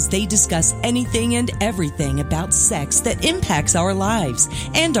guests as they discuss anything and everything about sex that impacts our lives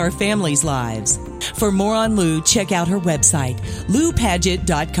and our families' lives. For more on Lou, check out her website,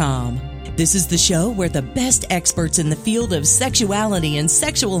 loupaget.com. This is the show where the best experts in the field of sexuality and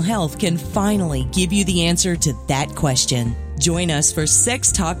sexual health can finally give you the answer to that question. Join us for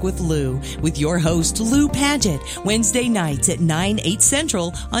Sex Talk with Lou with your host, Lou Paget, Wednesday nights at 9, 8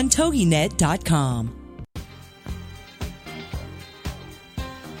 Central on TogiNet.com.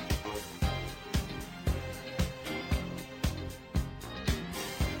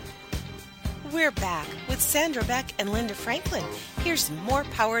 We're back with Sandra Beck and Linda Franklin. Here's more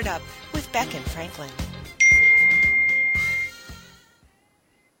Powered Up with Beck and Franklin.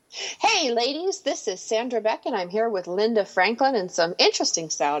 Hey ladies, this is Sandra Beck and I'm here with Linda Franklin and some interesting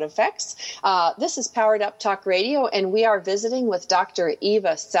sound effects. This is Powered Up Talk Radio and we are visiting with Dr.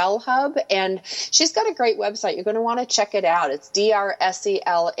 Eva Selhub, and she's got a great website. You're going to want to check it out. It's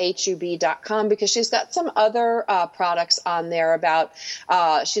drselhub.com because she's got some other products on there about,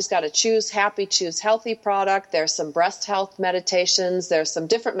 she's got a Choose Happy, Choose Healthy product. There's some breast health meditations. There's some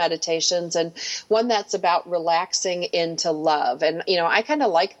different meditations and one that's about relaxing into love. And, you know, I kind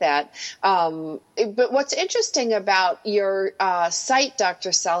of like that. But what's interesting about your site,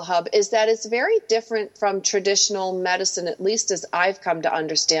 Dr. Selhub, is that it's very different from traditional medicine, at least as I've come to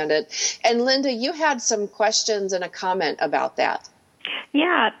understand it. And Linda, you had some questions and a comment about that.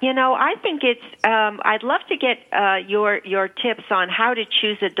 Yeah, you know, I think it's, I'd love to get your tips on how to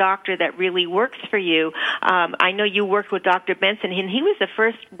choose a doctor that really works for you. I know you worked with Dr. Benson, and he was the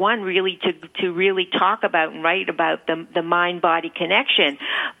first one really to really talk about and write about the mind-body connection.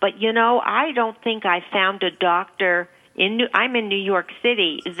 But, you know, I don't think I found a doctor I'm in New York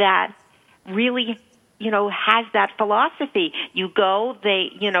City that really, you know, has that philosophy. You go,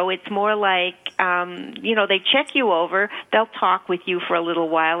 it's more like, they check you over. They'll talk with you for a little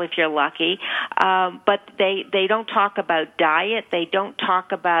while if you're lucky. But they don't talk about diet. They don't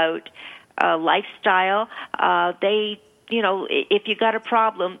talk about lifestyle. If you got a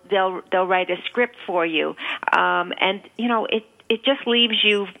problem, they'll write a script for you. It just leaves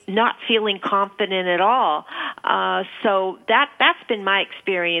you not feeling confident at all. So that's been my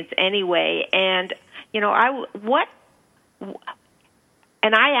experience anyway. And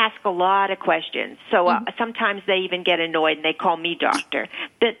and I ask a lot of questions. So sometimes they even get annoyed and they call me doctor.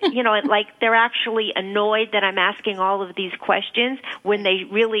 But, like they're actually annoyed that I'm asking all of these questions when they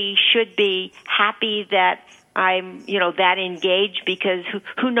really should be happy that I'm, that engaged, because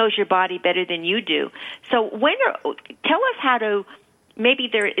who knows your body better than you do? So tell us how to,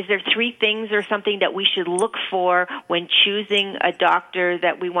 is there 3 things or something that we should look for when choosing a doctor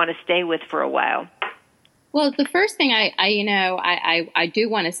that we want to stay with for a while? Well, the first thing I do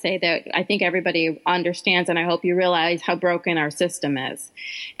want to say that I think everybody understands, and I hope you realize how broken our system is.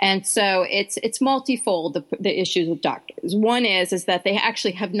 And so it's multifold, the issues with doctors. One is that they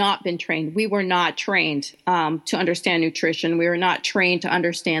actually have not been trained. We were not trained to understand nutrition. We were not trained to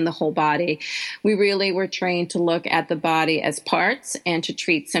understand the whole body. We really were trained to look at the body as parts and to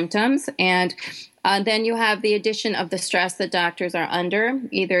treat symptoms. And then you have the addition of the stress that doctors are under,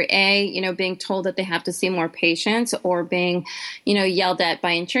 either being told that they have to see more patients, or being, yelled at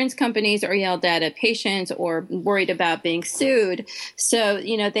by insurance companies, or yelled at patients, or worried about being sued. So,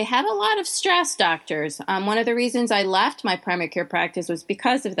 they have a lot of stress, doctors. One of the reasons I left my primary care practice was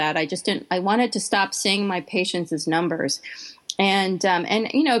because of that. I wanted to stop seeing my patients as numbers. And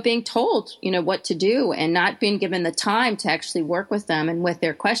being told, what to do and not being given the time to actually work with them and with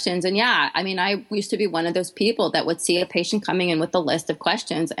their questions. And I used to be one of those people that would see a patient coming in with a list of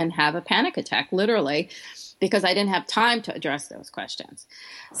questions and have a panic attack, literally, because I didn't have time to address those questions.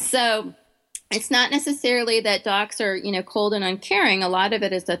 So it's not necessarily that docs are, cold and uncaring. A lot of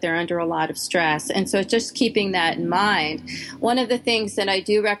it is that they're under a lot of stress. And so just keeping that in mind. One of the things that I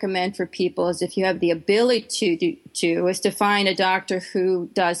do recommend for people is, if you have the ability is to find a doctor who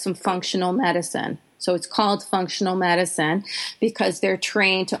does some functional medicine. So it's called functional medicine because they're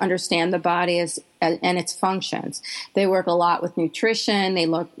trained to understand the body and its functions. They work a lot with nutrition. They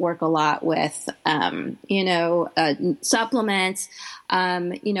work a lot with, supplements,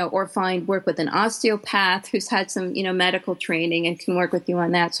 or work with an osteopath who's had some, medical training and can work with you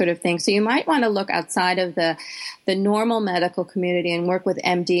on that sort of thing. So you might want to look outside of the normal medical community and work with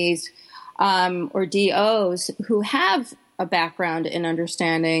MDs or DOs who have a background in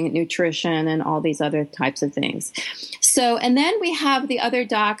understanding nutrition and all these other types of things. So, and then we have the other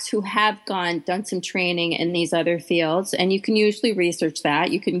docs who have done some training in these other fields, and you can usually research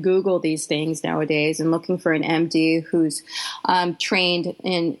that. You can Google these things nowadays and looking for an MD who's trained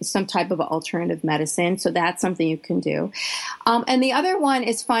in some type of alternative medicine. So that's something you can do. And the other one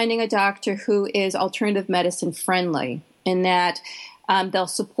is finding a doctor who is alternative medicine friendly, in that they'll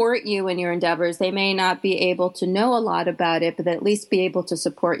support you in your endeavors. They may not be able to know a lot about it, but at least be able to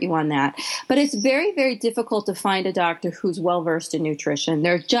support you on that. But it's very, very difficult to find a doctor who's well-versed in nutrition.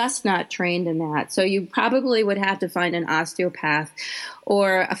 They're just not trained in that. So you probably would have to find an osteopath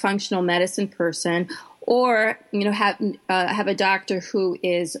or a functional medicine person, or, have a doctor who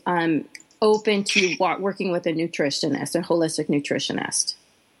is open to working with a nutritionist, a holistic nutritionist.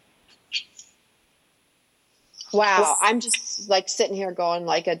 Wow. I'm just like sitting here going,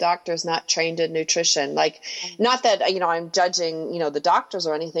 like, a doctor's not trained in nutrition. Like, not that, I'm judging, the doctors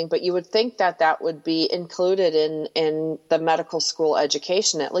or anything, but you would think that that would be included in the medical school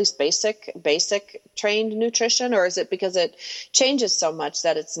education, at least basic trained nutrition, or is it because it changes so much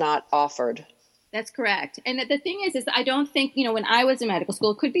that it's not offered? That's correct. And the thing is I don't think, when I was in medical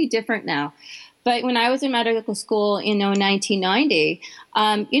school, it could be different now. But when I was in medical school in 1990,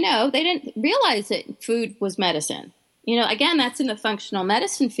 they didn't realize that food was medicine. Again, that's in the functional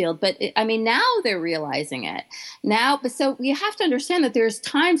medicine field, but now they're realizing it now. But so we have to understand that there's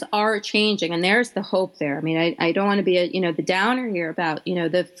times are changing, and there's the hope there. I don't want to be the downer here about,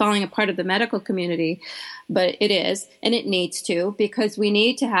 the falling apart of the medical community, but it is, and it needs to, because we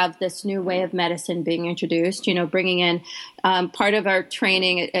need to have this new way of medicine being introduced, you bringing in part of our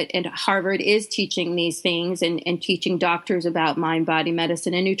training at Harvard is teaching these things and teaching doctors about mind-body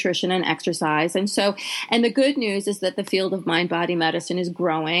medicine and nutrition and exercise. And the good news is that the field of mind-body medicine is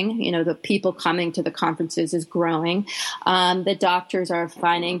growing. The people coming to the conferences is growing. The doctors are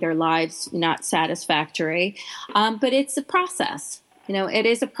finding their lives not satisfactory, but it's a process. It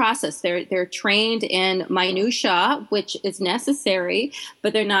is a process. They're trained in minutia, which is necessary,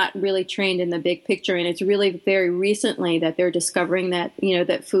 but they're not really trained in the big picture. And it's really very recently that they're discovering that,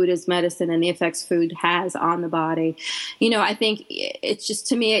 that food is medicine and the effects food has on the body. I think it's just,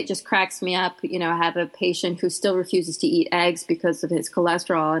 to me, it just cracks me up. I have a patient who still refuses to eat eggs because of his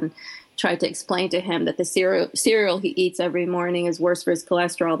cholesterol, and tried to explain to him that the cereal he eats every morning is worse for his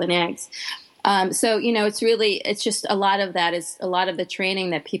cholesterol than eggs. It's just a lot of that is a lot of the training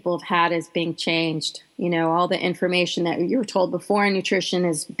that people have had is being changed. All the information that you were told before in nutrition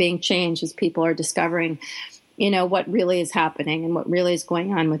is being changed as people are discovering, what really is happening and what really is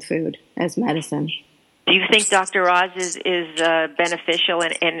going on with food as medicine. Do you think Dr. Oz is beneficial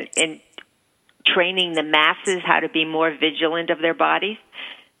in training the masses how to be more vigilant of their bodies?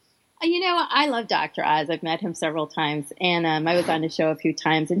 I love Dr. Oz. I've met him several times, and I was on the show a few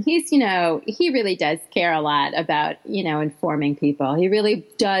times, and he's, he really does care a lot about, informing people. He really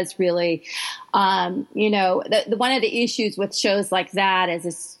does one of the issues with shows like that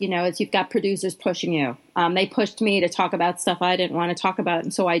is you've got producers pushing you. They pushed me to talk about stuff I didn't want to talk about,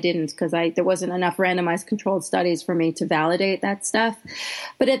 and so I didn't, because there wasn't enough randomized controlled studies for me to validate that stuff.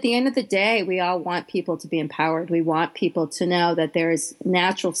 But at the end of the day, we all want people to be empowered. We want people to know that there's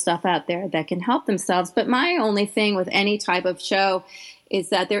natural stuff out there that can help themselves. But my only thing with any type of show is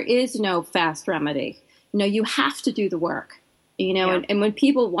that there is no fast remedy. You have to do the work. And when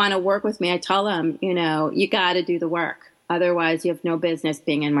people want to work with me, I tell them, you got to do the work. Otherwise, you have no business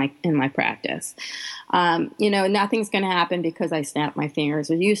being in my practice. Nothing's going to happen because I snap my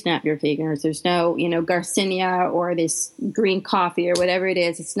fingers or you snap your fingers. There's no, Garcinia or this green coffee or whatever it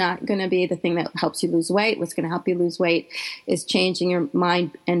is. It's not going to be the thing that helps you lose weight. What's going to help you lose weight is changing your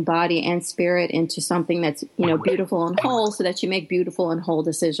mind and body and spirit into something that's, beautiful and whole, so that you make beautiful and whole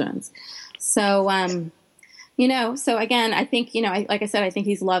decisions. So, so again, I think, like I said, I think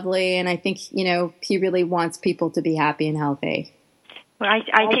he's lovely, and I think, he really wants people to be happy and healthy. Well, I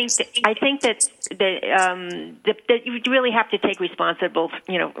think that you really have to take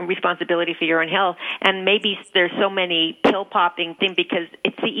responsibility for your own health, and maybe there's so many pill popping thing because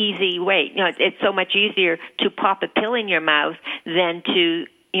it's the easy way. It's so much easier to pop a pill in your mouth than to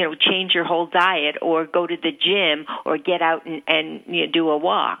change your whole diet or go to the gym or get out and do a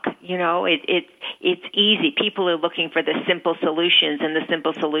walk. It's easy. People are looking for the simple solutions, and the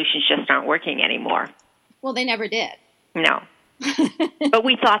simple solutions just aren't working anymore. Well, they never did. No. But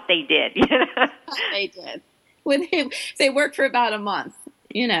we thought they did. They did. They worked for about a month,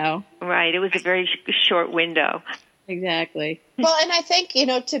 Right. It was a very short window. Exactly. Well, and I think,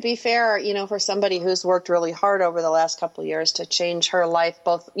 to be fair, for somebody who's worked really hard over the last couple of years to change her life,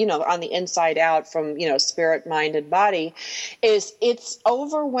 both, on the inside out from, spirit, mind, and body, it's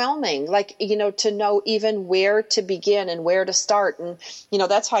overwhelming, like, to know even where to begin and where to start. And,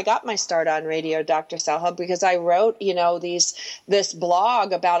 that's how I got my start on radio, Dr. Selhub, because I wrote, this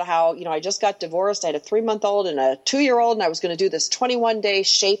blog about how, I just got divorced. I had a 3-month-old and a 2-year-old, and I was going to do this 21-day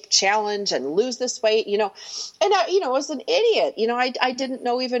shape challenge and lose this weight, and I, was an idiot. I didn't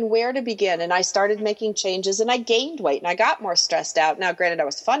know even where to begin, and I started making changes, and I gained weight, and I got more stressed out. Now, granted, I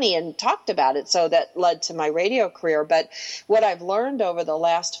was funny and talked about it, so that led to my radio career. But what I've learned over the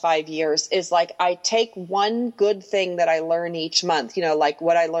last 5 years is, like, I take one good thing that I learn each month, like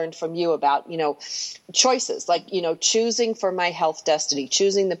what I learned from you about, choices, like, choosing for my health destiny,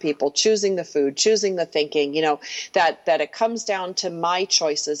 choosing the people, choosing the food, choosing the thinking, that it comes down to my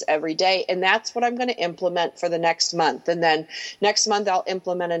choices every day. And that's what I'm going to implement for the next month. And then next month, I'll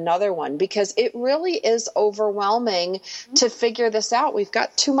implement another one, because it really is overwhelming to figure this out. We've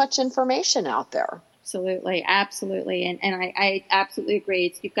got too much information out there. Absolutely. Absolutely. And I absolutely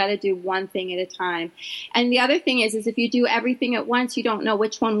agree. You've got to do one thing at a time. And the other thing is if you do everything at once, you don't know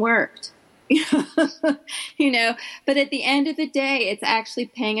which one worked. But at the end of the day, it's actually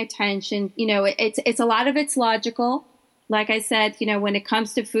paying attention. It's a lot of it's logical. Like I said, when it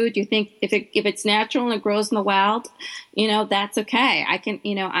comes to food, you think if it's natural and it grows in the wild, that's okay. I can,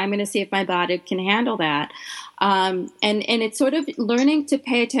 I'm going to see if my body can handle that. And it's sort of learning to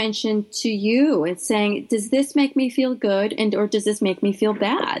pay attention to you. It's saying, does this make me feel good, or does this make me feel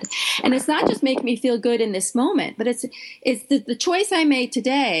bad? And it's not just make me feel good in this moment, but it's the choice I made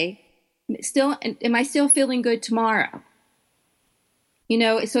today. Still, am I still feeling good tomorrow?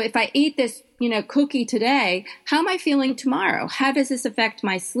 So if I eat this, cookie today, how am I feeling tomorrow? How does this affect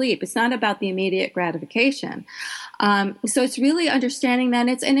my sleep? It's not about the immediate gratification. So it's really understanding that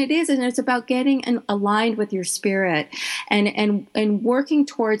it's about getting aligned with your spirit and working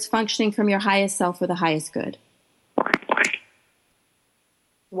towards functioning from your highest self for the highest good.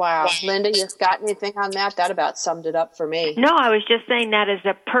 Wow. Linda, you got anything on that? That about summed it up for me. No, I was just saying that is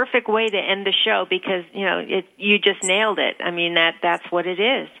a perfect way to end the show, because, you just nailed it. I mean, that's what it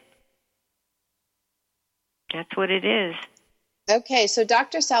is. That's what it is. Okay, so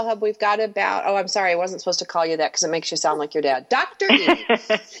Dr. Selhub, we've got about, I'm sorry, I wasn't supposed to call you that because it makes you sound like your dad. Dr. E.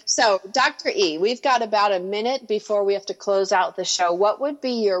 So, Dr. E, we've got about a minute before we have to close out the show. What would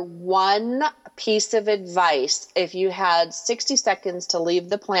be your one piece of advice if you had 60 seconds to leave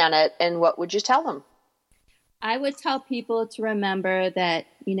the planet, and what would you tell them? I would tell people to remember that,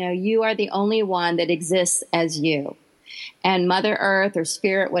 you are the only one that exists as you. And Mother Earth or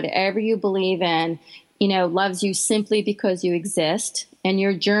Spirit, whatever you believe in, loves you simply because you exist. And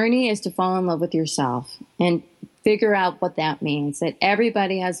your journey is to fall in love with yourself and figure out what that means. That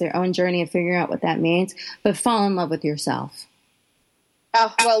everybody has their own journey of figuring out what that means, but fall in love with yourself.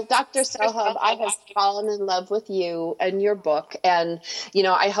 Well, Dr. Selhub, I have fallen in love with you and your book. And,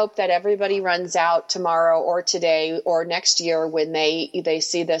 I hope that everybody runs out tomorrow or today or next year when they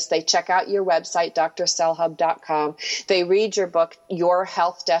see this. They check out your website, drselhub.com. They read your book, Your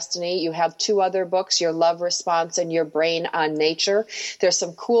Health Destiny. You have 2 other books, Your Love Response and Your Brain on Nature. There's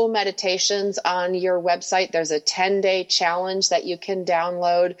some cool meditations on your website. There's a 10-day challenge that you can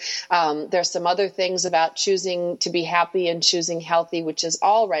download. There's some other things about choosing to be happy and choosing healthy, which is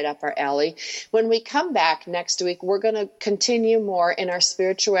all right up our alley. When we come back next week, we're going to continue more in our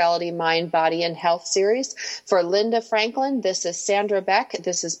spirituality, mind, body, and health series. For Linda Franklin, this is Sandra Beck.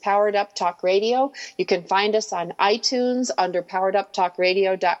 This is Powered Up Talk Radio. You can find us on iTunes under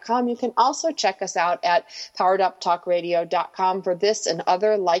powereduptalkradio.com. You can also check us out at powereduptalkradio.com for this and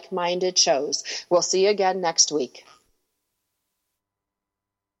other like-minded shows. We'll see you again next week.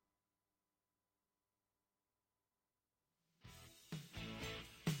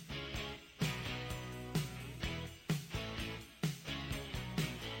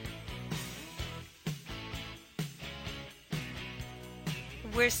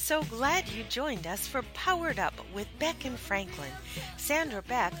 We're so glad you joined us for Powered Up with Beck and Franklin. Sandra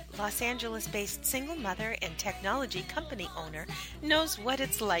Beck, Los Angeles-based single mother and technology company owner, knows what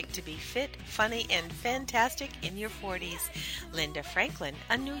it's like to be fit, funny, and fantastic in your 40s. Linda Franklin,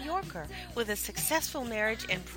 a New Yorker with a successful marriage and